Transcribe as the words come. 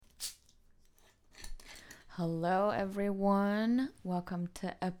Hello, everyone. Welcome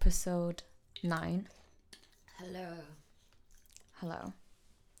to episode 9. Hello. Hello.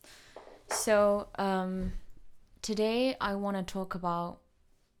 So, today I want to talk about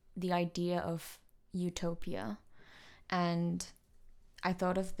the idea of utopia. And I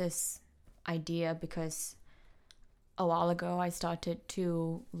thought of this idea because a while ago I started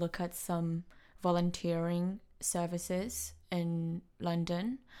to look at some volunteering services in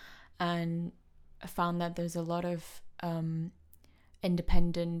London, and I found that there's a lot of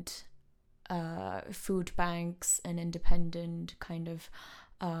independent food banks and independent kind of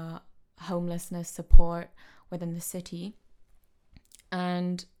homelessness support within the city.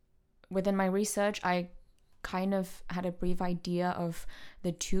 And within my research, I kind of had a brief idea of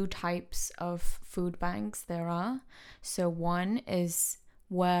the two types of food banks there are. So one is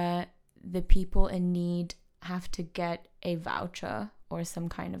where the people in need have to get a voucher or some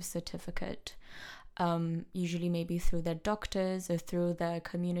kind of certificate, usually maybe through their doctors or through their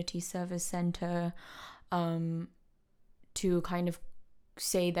community service center, to kind of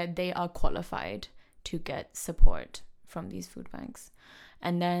say that they are qualified to get support from these food banks.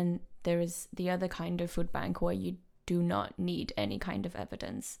 And then there is the other kind of food bank where you do not need any kind of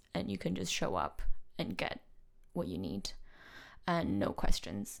evidence and you can just show up and get what you need and no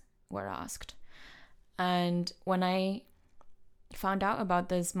questions were asked. And when I found out about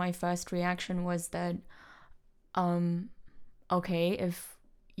this, my first reaction was that, okay, if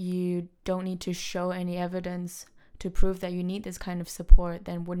you don't need to show any evidence to prove that you need this kind of support,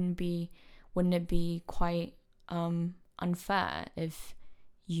 then wouldn't it be quite unfair if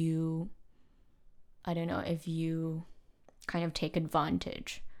you kind of take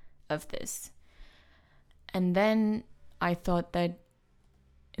advantage of this? And then I thought that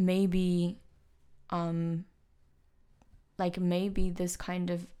maybe this kind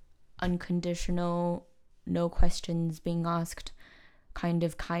of unconditional, no questions being asked kind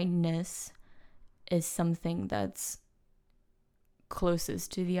of kindness is something that's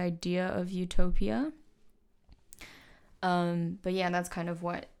closest to the idea of utopia. But yeah, that's kind of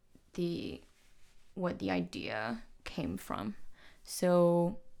what the idea came from.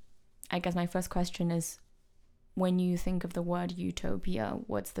 So I guess my first question is, when you think of the word utopia,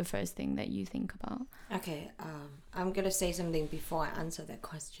 what's the first thing that you think about? Okay, I'm gonna say something before I answer that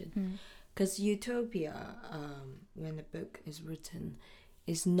question. Because utopia, when the book is written,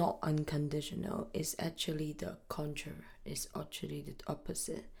 is not unconditional. It's actually the contrary. It's actually the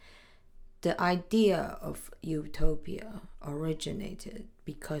opposite. The idea of utopia originated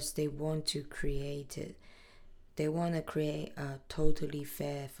because they want to create it. They want to create a totally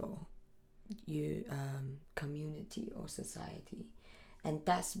fair for you community or society, and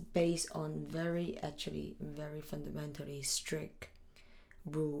that's based on very fundamentally strict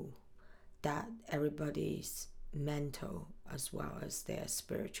rule that everybody's mental as well as their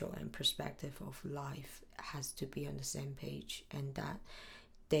spiritual and perspective of life has to be on the same page, and that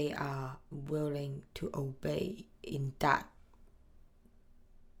they are willing to obey in that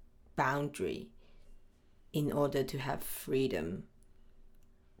boundary in order to have freedom,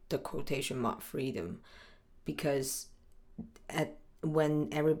 the quotation mark freedom, because when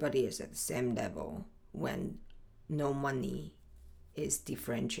everybody is at the same level, when no money is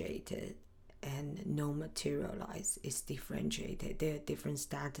differentiated and no materialize is differentiated, there are different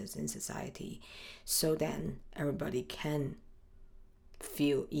status in society, so then everybody can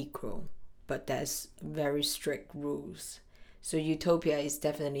feel equal, but there's very strict rules. So utopia is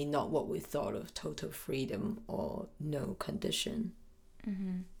definitely not what we thought of, total freedom or no condition.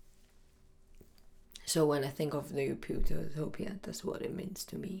 So when I think of the utopia, that's what it means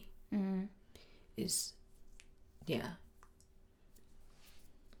to me. Is, yeah.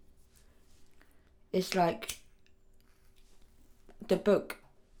 It's like the book,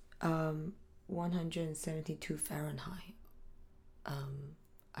 172 Fahrenheit.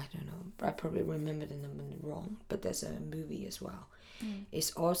 I don't know, I probably remember the number wrong, but there's a movie as well.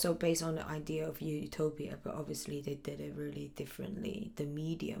 It's also based on the idea of utopia, but obviously they did it really differently. The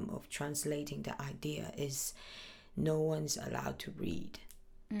medium of translating the idea is no one's allowed to read.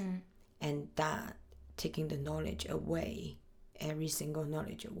 And that, taking the knowledge away, every single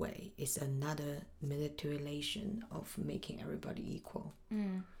knowledge away, is another manipulation of making everybody equal.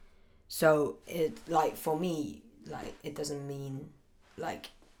 So it, like, for me, like, it doesn't mean,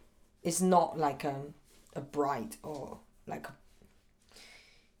 like, it's not like a bright or like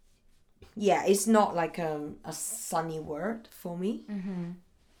it's not like a sunny word for me.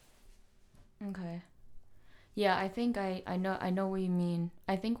 Okay. Yeah, I think I know what you mean.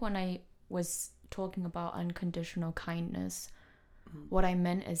 I think when I was talking about unconditional kindness, what I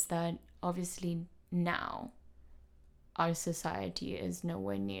meant is that obviously now our society is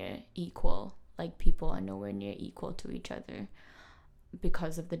nowhere near equal. Like, people are nowhere near equal to each other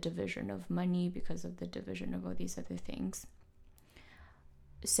because of the division of money, because of the division of all these other things.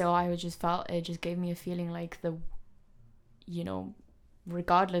 So I just felt it just gave me a feeling like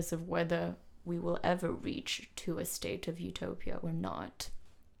regardless of whether we will ever reach to a state of utopia or not,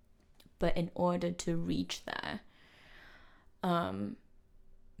 but in order to reach there,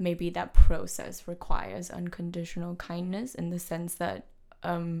 maybe that process requires unconditional kindness, in the sense that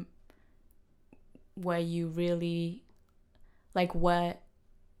where you really, like, where,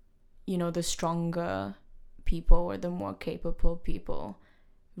 the stronger people or the more capable people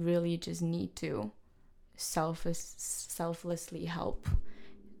really just need to selflessly help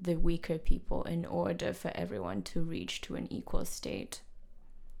the weaker people in order for everyone to reach to an equal state.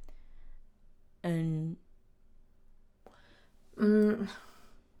 And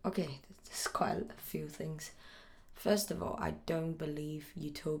okay, there's quite a few things. First of all, I don't believe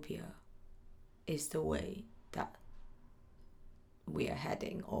utopia is the way that we are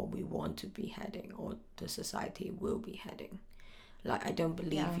heading, or we want to be heading, or the society will be heading. Like, I don't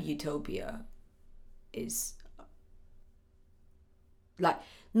believe utopia is, like,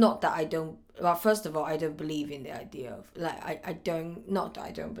 not that I don't, well, first of all, I don't believe in the idea of, like, I don't, not that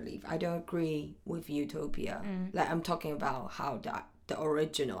I don't believe, I don't agree with utopia. Like, I'm talking about how the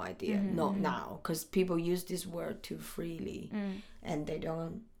original idea, not now, because people use this word too freely, and they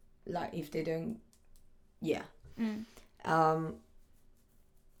don't, like, if they don't,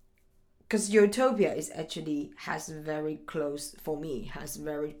 because utopia is actually has very close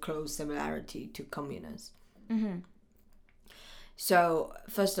similarity to communism. So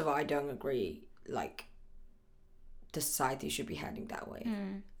first of all, I don't agree like the society should be heading that way.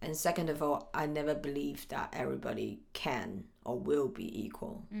 And second of all, I never believe that everybody can or will be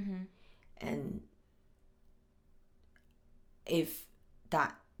equal. And if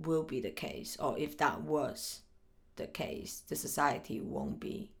that will be the case, or if that was the case, the society won't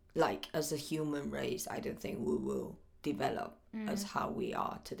be, like, as a human race, I don't think we will develop as how we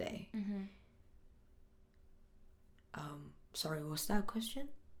are today. Sorry, was that a question?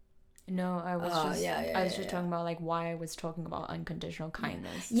 No, I was just talking about, like, why I was talking about unconditional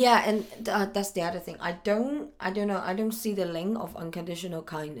kindness. Yeah, and that's the other thing. I don't know. I don't see the link of unconditional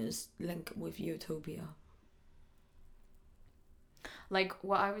kindness link with utopia. Like,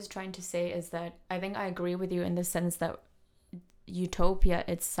 what I was trying to say is that I think I agree with you in the sense that utopia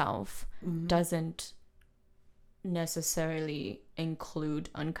itself doesn't necessarily include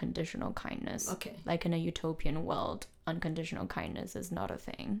unconditional kindness. Okay. Like, in a utopian world, unconditional kindness is not a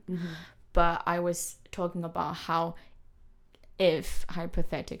thing. But I was talking about how, if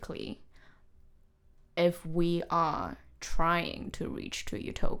hypothetically, if we are trying to reach to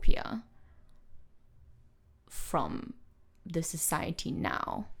utopia from the society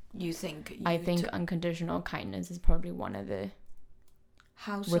now, I think unconditional kindness is probably one of the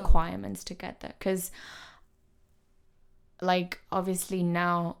requirements to get there. Because, like, obviously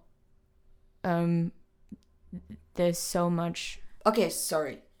now there's so much. Okay,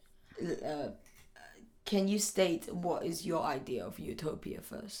 sorry. Can you state what is your idea of utopia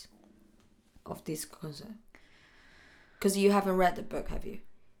first, of this concept? Because you haven't read the book, have you?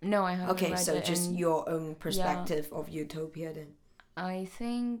 No, I haven't. Okay, so just your own perspective of utopia then. I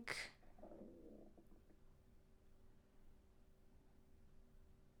think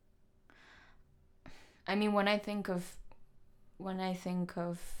when I think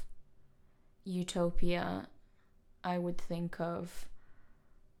of utopia, I would think of,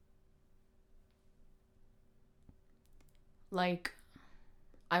 like,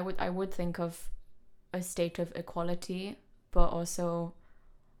 I would think of a state of equality, but also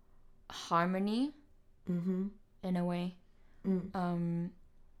harmony, in a way. I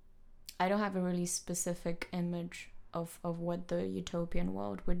don't have a really specific image of what the utopian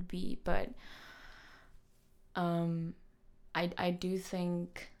world would be, but I do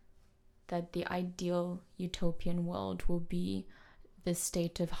think that the ideal utopian world will be the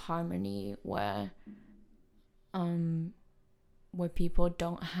state of harmony where people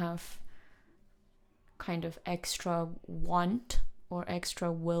don't have kind of extra want or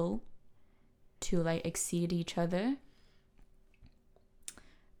extra will to, like, exceed each other.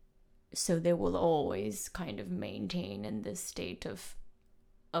 So they will always kind of maintain in this state of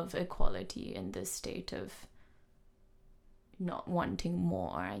equality, in this state of not wanting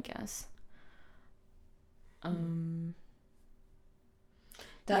more, I guess.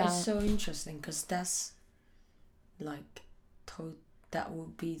 That is so interesting, because that's like that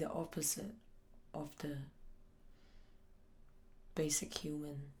would be the opposite of the basic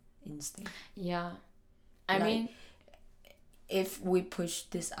human instinct. Yeah. I Like, mean, if we push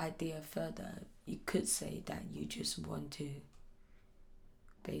this idea further, you could say that you just want to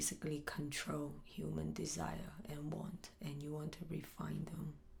basically control human desire and want, and you want to refine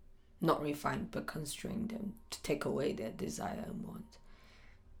them. Not refine, but constrain them to take away their desire and want.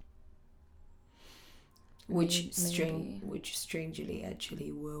 Which strangely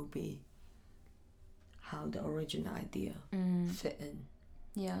actually will be how the original idea fit in.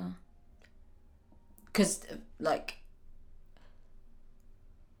 Yeah. Because, like,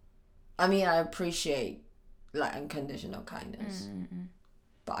 I mean, I appreciate, like, unconditional kindness,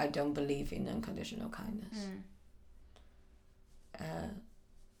 but I don't believe in unconditional kindness.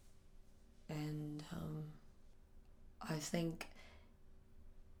 And I think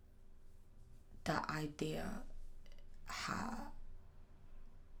that idea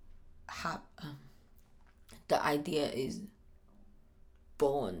the idea is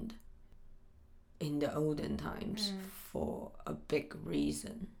born in the olden times for a big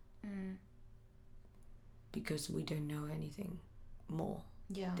reason, because we don't know anything more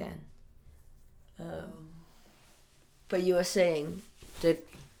then. But you were saying that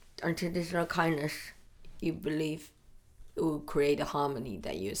unconditional kindness, you believe it will create a harmony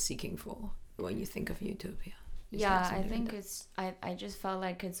that you're seeking for when you think of utopia. I think it's I just felt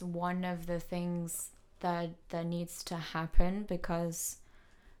like it's one of the things that needs to happen, because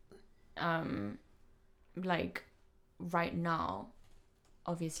like right now,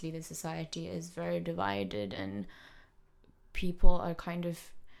 obviously the society is very divided, and people are kind of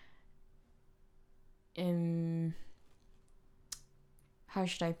how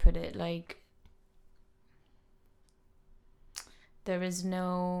should I put it, like, there is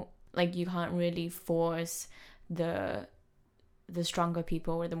no, like, you can't really force the stronger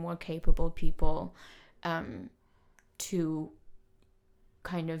people or the more capable people to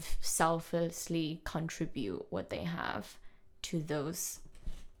kind of selflessly contribute what they have to those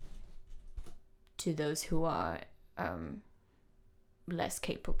who are less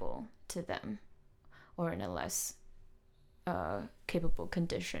capable to them, or in a less capable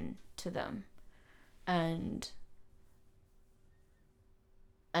condition to them. And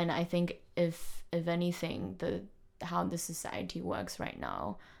I think if anything, how the society works right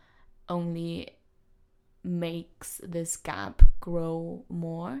now only makes this gap grow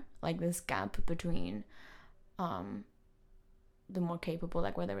more, like this gap between the more capable,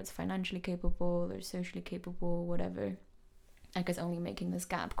 like whether it's financially capable or socially capable, whatever, like it's only making this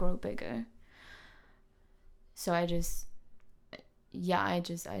gap grow bigger. So I just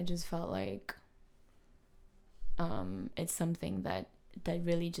felt like it's something that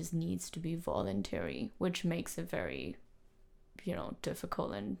really just needs to be voluntary, which makes it very,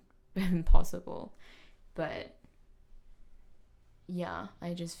 difficult and impossible. But yeah,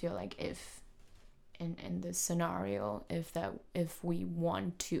 I just feel like if in this scenario, if we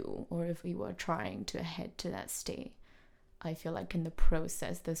want to, or if we were trying to head to that state, I feel like in the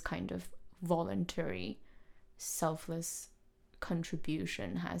process this kind of voluntary, selfless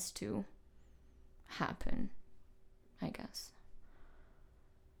contribution has to happen, I guess.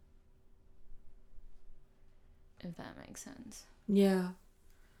 If that makes sense. Yeah.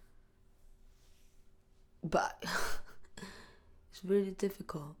 But it's really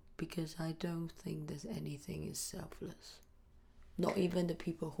difficult, because I don't think there's anything is selfless. Not even the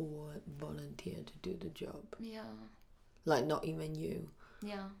people who will volunteer to do the job. Yeah. Like, not even you.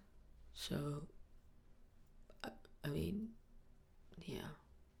 Yeah. So, I mean, yeah.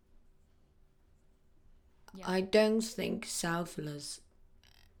 I don't think selfless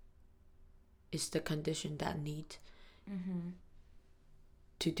is the condition that need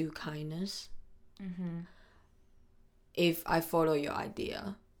to do kindness. If I follow your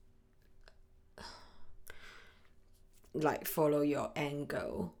idea, like follow your end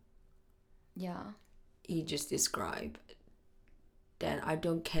goal, you just describe, then I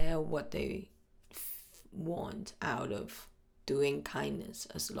don't care what they want out of doing kindness,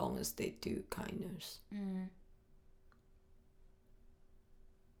 as long as they do kindness.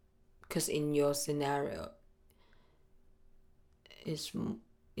 Because in your scenario,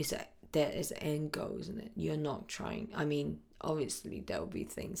 there is an end goal, isn't it? You're not trying. I mean, obviously there will be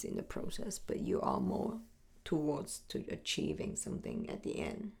things in the process, but you are more towards to achieving something at the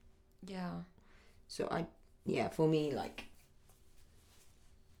end. Yeah. So for me, like,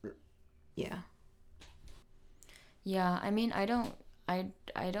 yeah. Yeah, I mean, I don't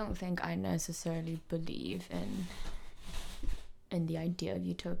think I necessarily believe in the idea of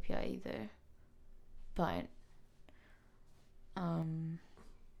utopia either. But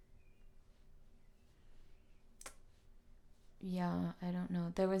yeah, I don't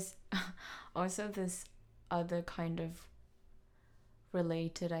know. There was also this other kind of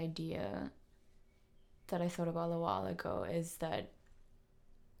related idea that I thought about a while ago, is that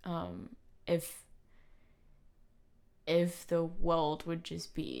if the world would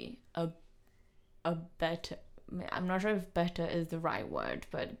just be a better, I'm not sure if better is the right word,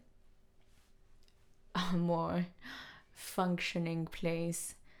 but a more functioning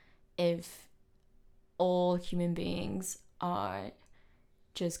place, if all human beings are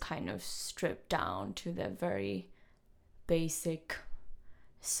just kind of stripped down to their very basic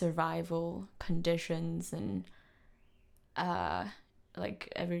survival conditions, and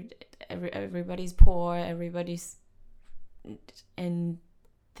like everybody's poor, everybody's in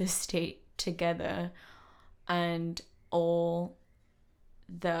the state together, and all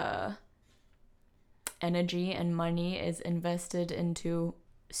the energy and money is invested into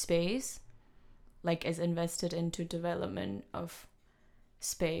space, like is invested into development of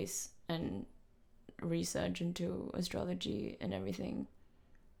space and research into astrology and everything,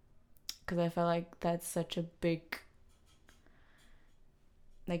 because I feel like that's such a big,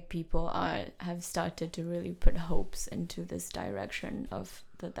 like people have started to really put hopes into this direction of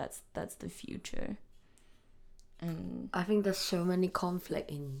that's the future. And I think there's so many conflict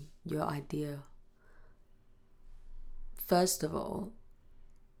in your idea. First of all,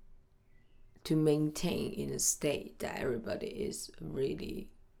 to maintain in a state that everybody is really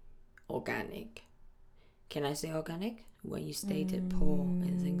organic. Can I say organic? When you stated poor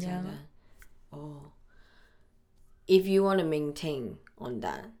and things like that. Oh. If you want to maintain on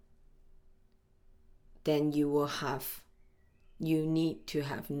that, then you need to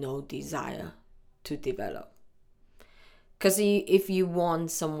have no desire to develop. Because if you want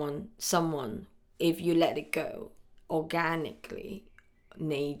someone, if you let it go organically,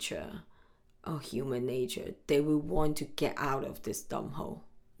 nature or human nature, they will want to get out of this dumbhole,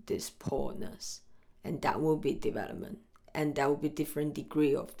 this poorness, and that will be development, and that will be different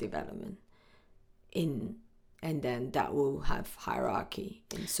degree of development and then that will have hierarchy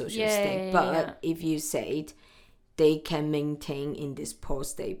in social state. But if you said they can maintain in this poor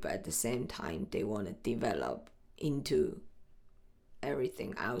state, but at the same time they want to develop into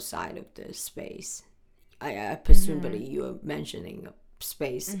everything outside of the space, I presumably you're mentioning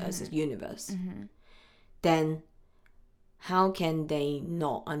space as a universe, then how can they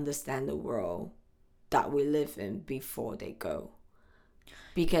not understand the world that we live in before they go?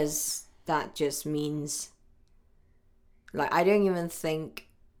 Because that just means, like, I don't even think,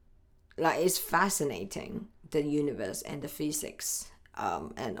 like, it's fascinating, the universe and the physics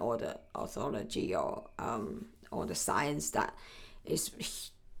and all the astrology or all the science that is,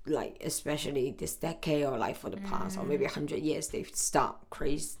 like, especially this decade or like for the past or maybe 100 years, they start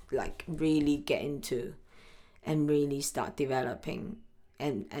crazy, like really get into and really start developing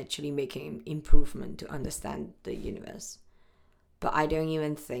and actually making improvement to understand the universe. But I don't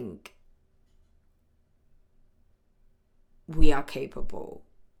even think we are capable,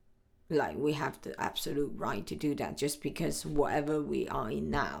 like we have the absolute right to do that, just because whatever we are in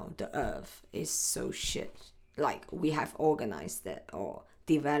now, the earth is so shit. Like we have organized it or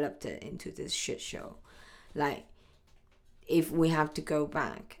developed it into this shit show. Like if we have to go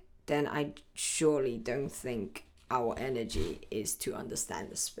back, then I surely don't think our energy is to understand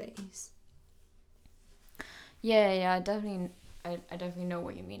the space. Yeah, I definitely know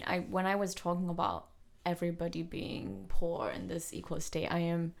what you mean. When I was talking about everybody being poor in this equal state, I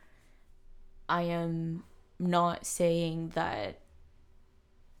am not saying that,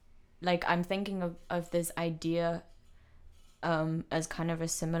 like, I'm thinking of this idea as kind of a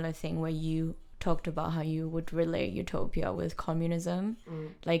similar thing where you talked about how you would relate utopia with communism.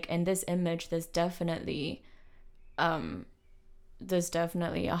 Like in this image there's definitely a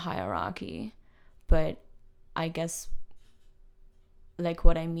hierarchy, but I guess, like,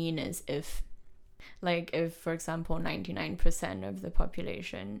 what I mean is if for example 99% of the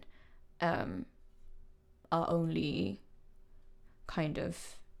population are only kind of,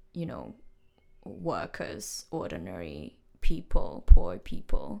 you know, workers, ordinary people, poor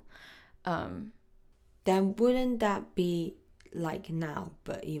people, then wouldn't that be like now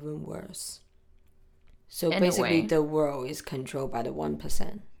but even worse? So in basically the world is controlled by the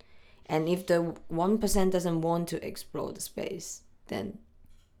 1%, and if the 1% doesn't want to explore the space, then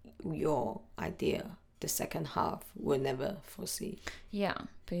your idea, the second half, will never foresee. Yeah,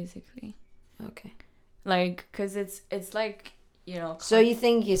 basically. Okay. Like, because it's like, you know. So you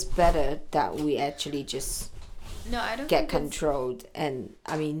think it's better that we actually just I don't get controlled and,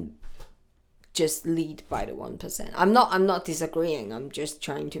 I mean, just lead by the 1%? I'm not disagreeing. I'm just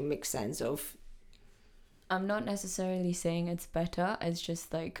trying to make sense of I'm not necessarily saying it's better. It's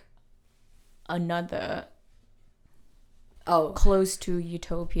just like another close to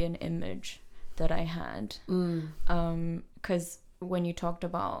utopian image that I had. Because when you talked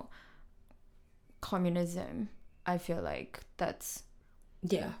about communism, I feel like that's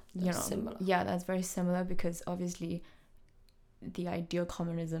similar. Yeah, that's very similar, because obviously the ideal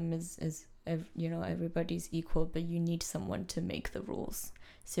communism is everybody's equal, but you need someone to make the rules.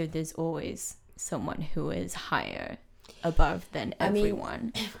 So there's always someone who is higher above than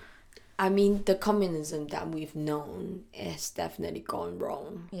everyone. I mean, the communism that we've known has definitely gone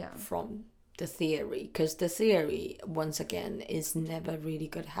wrong from the theory, because the theory, once again, is never really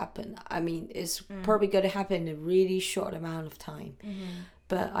going to happen. I mean, it's probably going to happen in a really short amount of time.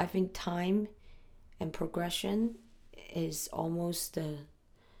 But I think time and progression is almost the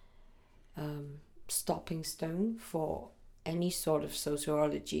stopping stone for any sort of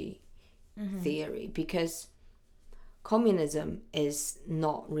sociology theory, because communism is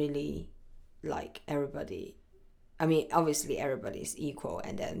not really like everybody. I mean, obviously everybody is equal,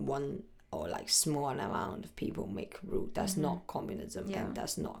 and then one or like small amount of people make rule. That's not communism, and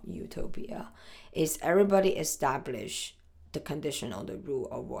that's not utopia. It's everybody establish the condition or the rule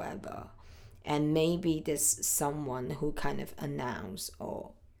or whatever, and maybe there's someone who kind of announce,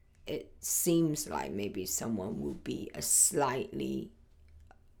 or it seems like maybe someone will be a slightly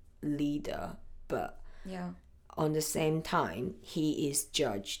leader, but on the same time he is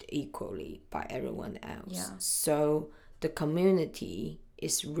judged equally by everyone else. So the community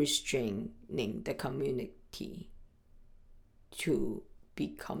is restraining the community to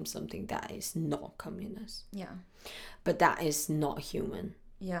become something that is not communist. But that is not human.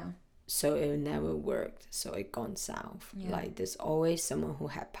 So it never worked. So it gone south. Like there's always someone who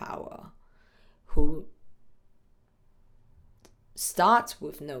had power, who starts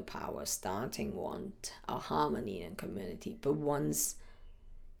with no power, starting want a harmony in community, but once,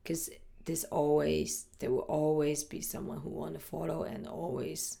 because there will always be someone who want to follow, and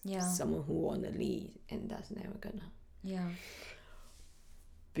always someone who want to lead, and that's never gonna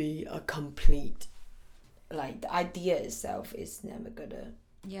be a complete, like the idea itself is never gonna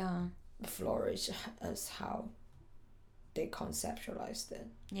flourish as how they conceptualized it.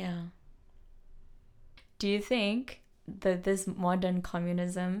 Do you think that this modern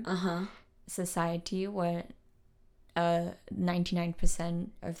communism society, where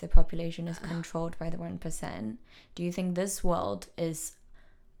 99% of the population is controlled by the 1%, do you think this world is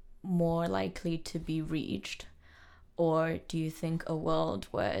more likely to be reached? Or do you think a world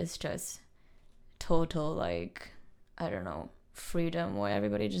where it's just total, like, I don't know, freedom, where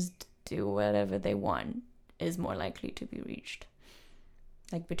everybody just do whatever they want, is more likely to be reached?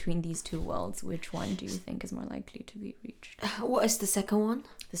 Like, between these two worlds, which one do you think is more likely to be reached? What is the second one?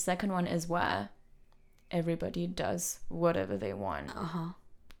 The second one is where everybody does whatever they want.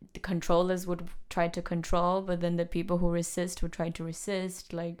 The controllers would try to control, but then the people who resist would try to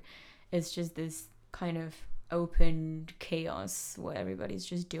resist. Like, it's just this kind of open chaos where everybody's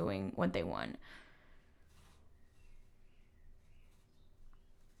just doing what they want.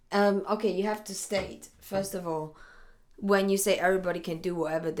 Okay, you have to state, first of all, when you say everybody can do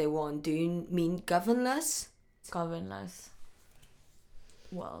whatever they want, do you mean governless? Governless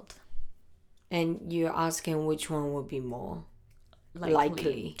world. And you're asking which one would be more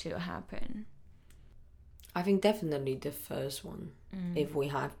likely to happen? I think definitely the first one.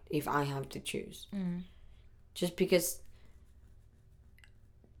 If I have to choose, just because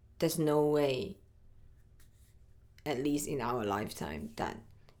there's no way, at least in our lifetime, that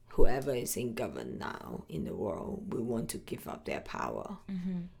whoever is in govern now in the world will want to give up their power.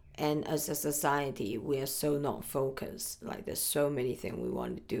 And as a society, we are so not focused. Like, there's so many things we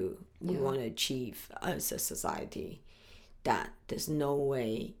want to do, we want to achieve as a society, that there's no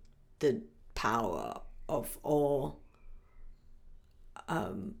way the power of all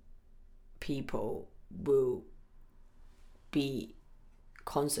people will be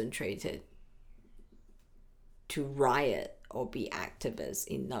concentrated to riot or be activists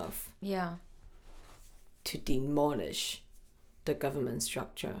enough to demolish the government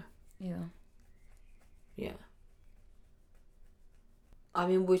structure. I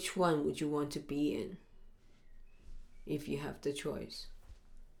mean, which one would you want to be in if you have the choice?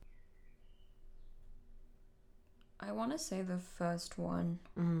 I want to say the first one.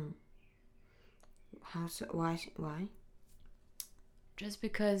 How so? Why? Just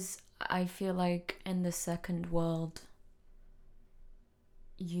because I feel like in the second world,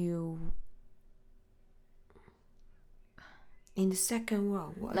 in the second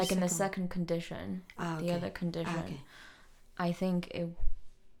world, what? Like in the second condition, the other condition, I think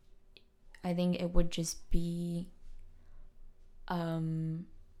I think it would just be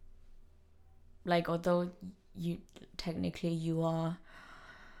like, although you are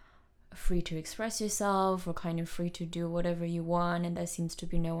free to express yourself or kind of free to do whatever you want, and there seems to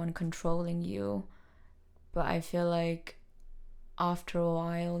be no one controlling you, but I feel like after a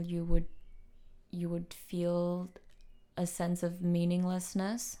while you would feel a sense of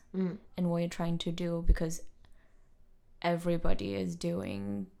meaninglessness in what you're trying to do, because everybody is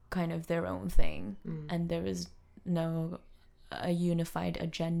doing kind of their own thing, and there is no a unified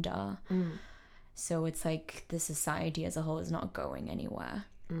agenda. So it's like the society as a whole is not going anywhere.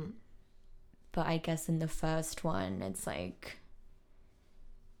 But I guess in the first one, it's like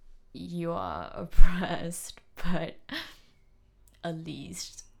you are oppressed, but at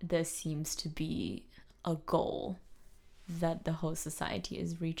least there seems to be a goal that the whole society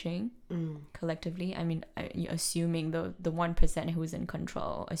is reaching collectively. I mean, assuming the 1% who's in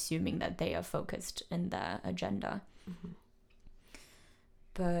control, assuming that they are focused in their agenda.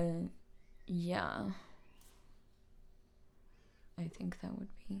 But yeah, I think that would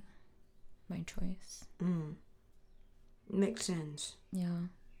be my choice. Makes sense. Yeah.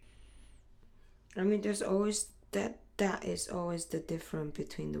 I mean, there's always that is always the difference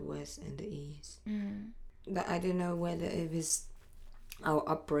between the West and the East. That I don't know whether it is our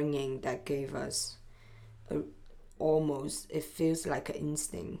upbringing that gave us almost, it feels like an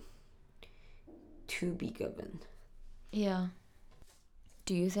instinct to be governed. Yeah.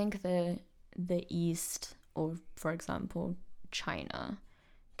 Do you think the East, or for example China,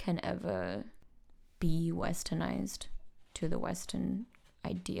 can ever be westernized to the Western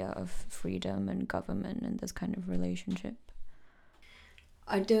idea of freedom and government and this kind of relationship?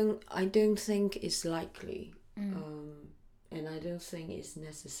 I don't think it's likely, and I don't think it's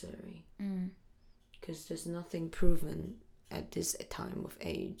necessary, because there's nothing proven at this time of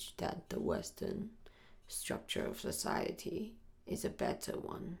age that the Western structure of society is a better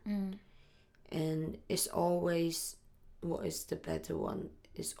one. And it's always, what is the better one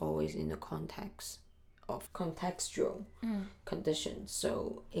is always in the context of contextual conditions,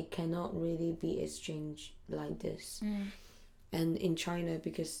 so it cannot really be exchanged like this. And in China,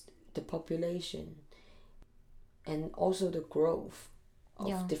 because the population and also the growth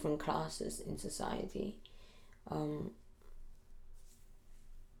of different classes in society,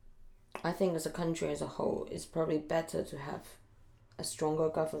 I think as a country as a whole, it's probably better to have a stronger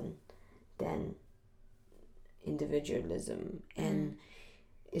government than individualism. And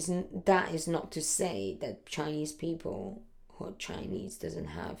that is not to say that Chinese people who are Chinese doesn't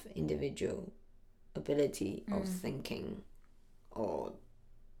have individual ability of thinking, or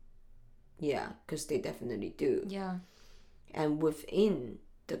because they definitely do. And within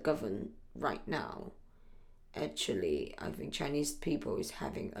the government right now, actually, I think Chinese people is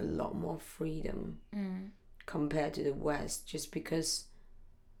having a lot more freedom compared to the West, just because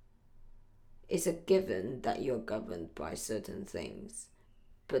it's a given that you're governed by certain things,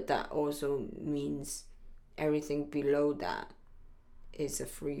 but that also means everything below that is a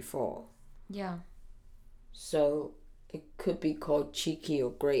free fall. So it could be called cheeky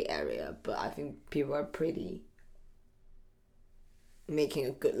or gray area, but I think people are pretty making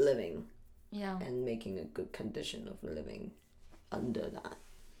a good living and making a good condition of living under that.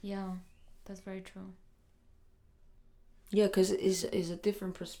 That's very true. Because it's a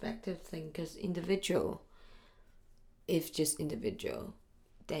different perspective thing, because individual, if just individual,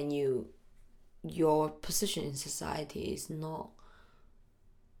 then your position in society is not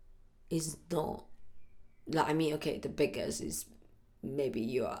like, I mean, okay, the biggest is maybe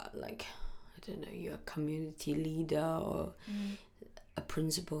you are like, I don't know, you're a community leader or a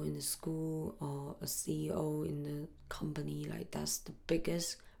principal in the school or a CEO in the company. Like, that's the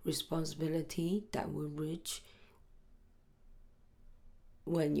biggest responsibility that will reach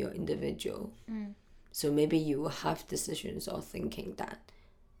when you're individual. So maybe you will have decisions or thinking that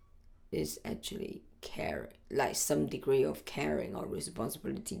is actually care, like some degree of caring or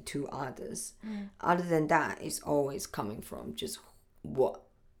responsibility to others. Other than that, it's always coming from just what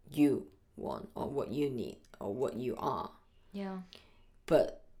you want or what you need or what you are.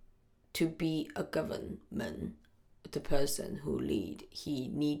 But to be a government, the person who lead, he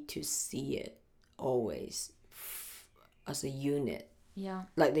need to see it always as a unit.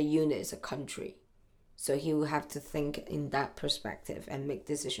 Like the unit is a country. So he will have to think in that perspective and make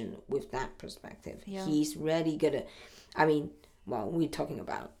decision with that perspective. He's really gonna, I mean, well, we're talking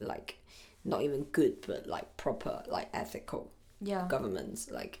about like not even good, but like proper, like ethical governments.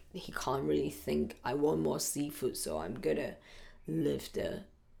 Like, he can't really think, I want more seafood, so I'm gonna lift the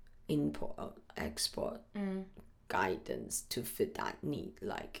import export guidance to fit that need.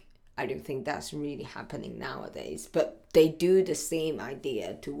 Like, I don't think that's really happening nowadays. But they do the same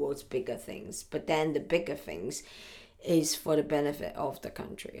idea towards bigger things. But then the bigger things is for the benefit of the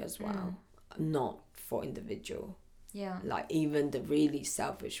country as well, not for individual. Yeah. Like even the really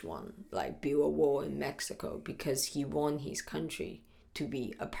selfish one, like build a wall in Mexico because he want his country to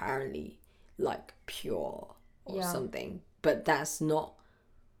be apparently like pure or something. But that's not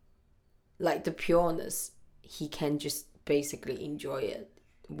like the pureness. He can just basically enjoy it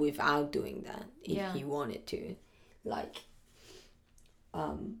without doing that if he wanted to. Like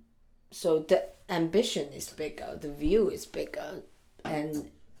so the ambition is bigger, the view is bigger,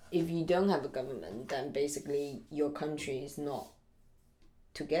 and if you don't have a government, then basically your country is not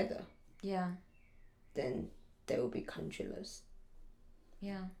together. Yeah. Then they will be countryless.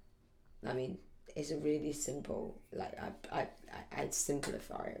 Yeah. I mean, it's a really simple, like I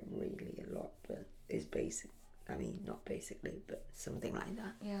simplify it really a lot, but it's basic. I mean, not basically, but something like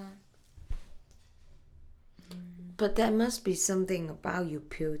that. Yeah. But there must be something about your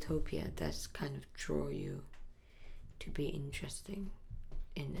Pewtopia that's kind of draw you to be interesting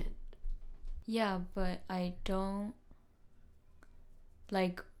in it. Yeah, but I don't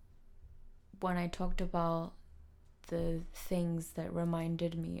like when I talked about the things that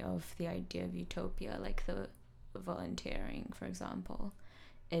reminded me of the idea of utopia, like the volunteering, for example.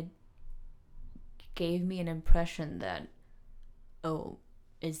 It gave me an impression that, oh,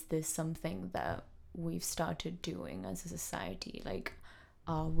 is this something that we've started doing as a society? Like,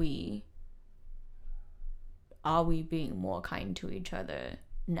 are we being more kind to each other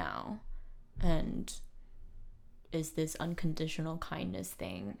now? And is this unconditional kindness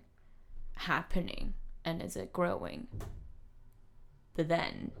thing happening, and is it growing? But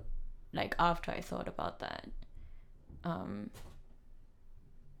then, like, after I thought about that,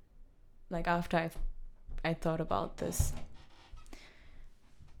 like after I thought about this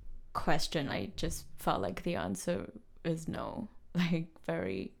question, I just felt like the answer is no, like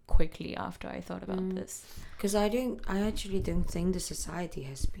very quickly after I thought about this. Because I actually don't think the society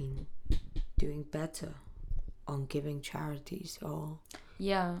has been doing better on giving charities, or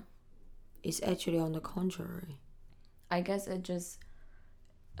it's actually on the contrary. I guess it just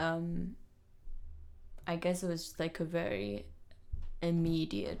I guess it was like a very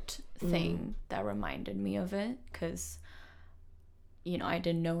immediate thing that reminded me of it, because you know, I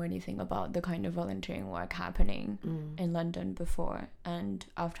didn't know anything about the kind of volunteering work happening in London before, and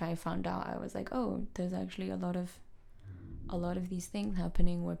after I found out, I was like, oh, there's actually a lot of these things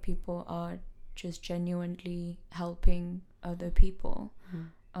happening where people are just genuinely helping other people.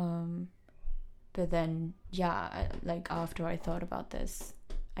 But then like after I thought about this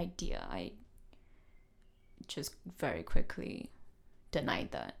idea, I just very quickly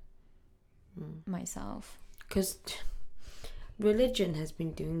denied that myself. Because religion has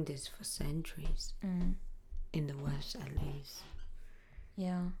been doing this for centuries, in the West at least.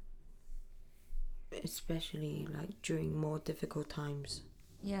 Yeah. Especially like during more difficult times.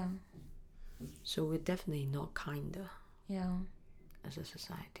 Yeah. So we're definitely not kinder. Yeah. As a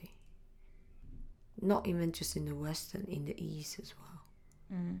society. Not even just in the West, and in the East as well.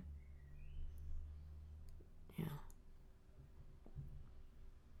 Yeah.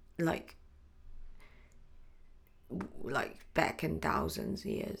 Like back in thousands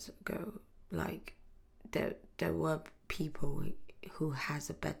years ago, like there were people who has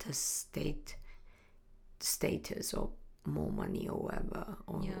a better status or more money or whatever,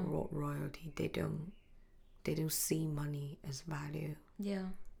 or royalty. They don't see money as value. Yeah.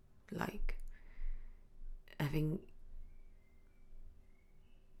 Like, I think,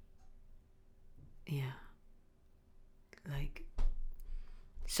 yeah, like,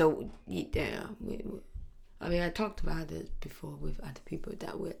 so yeah. I mean, I talked about it before with other people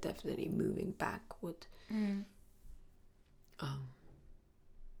that we're definitely moving backward.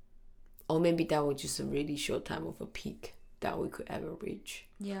 Or maybe that was just a really short time of a peak that we could ever reach.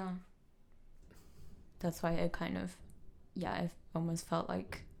 Yeah. That's why it kind of, I almost felt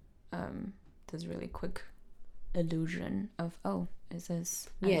like this really quick illusion of, oh, is this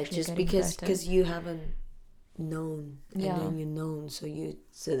just because you haven't known, and then you're known, so you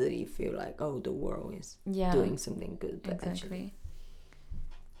suddenly feel like, oh, the world is doing something good, but exactly.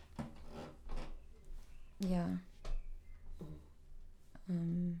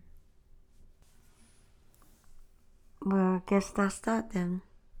 Well, I guess that's that then.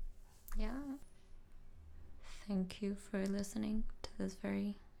 Thank you for listening to this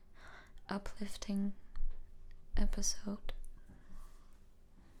very uplifting episode.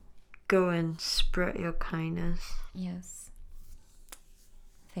 Go and spread your kindness. Yes.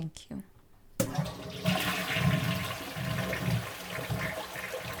 Thank you.